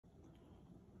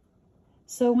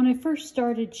So when I first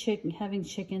started having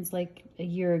chickens like a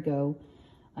year ago,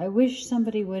 I wish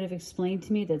somebody would have explained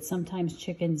to me that sometimes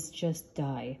chickens just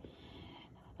die.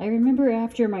 I remember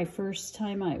after my first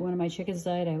time one of my chickens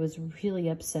died, I was really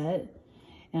upset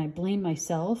and I blamed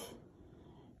myself.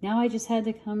 Now I just had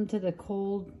to come to the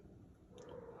cold,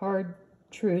 hard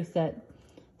truth that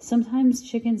sometimes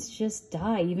chickens just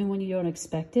die even when you don't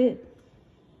expect it.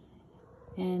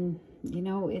 And, you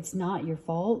know, it's not your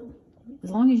fault. As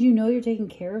long as you know you're taking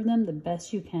care of them the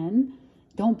best you can,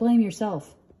 don't blame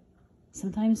yourself.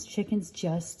 Sometimes chickens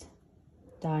just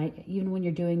die even when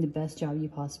you're doing the best job you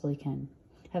possibly can.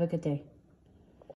 Have a good day.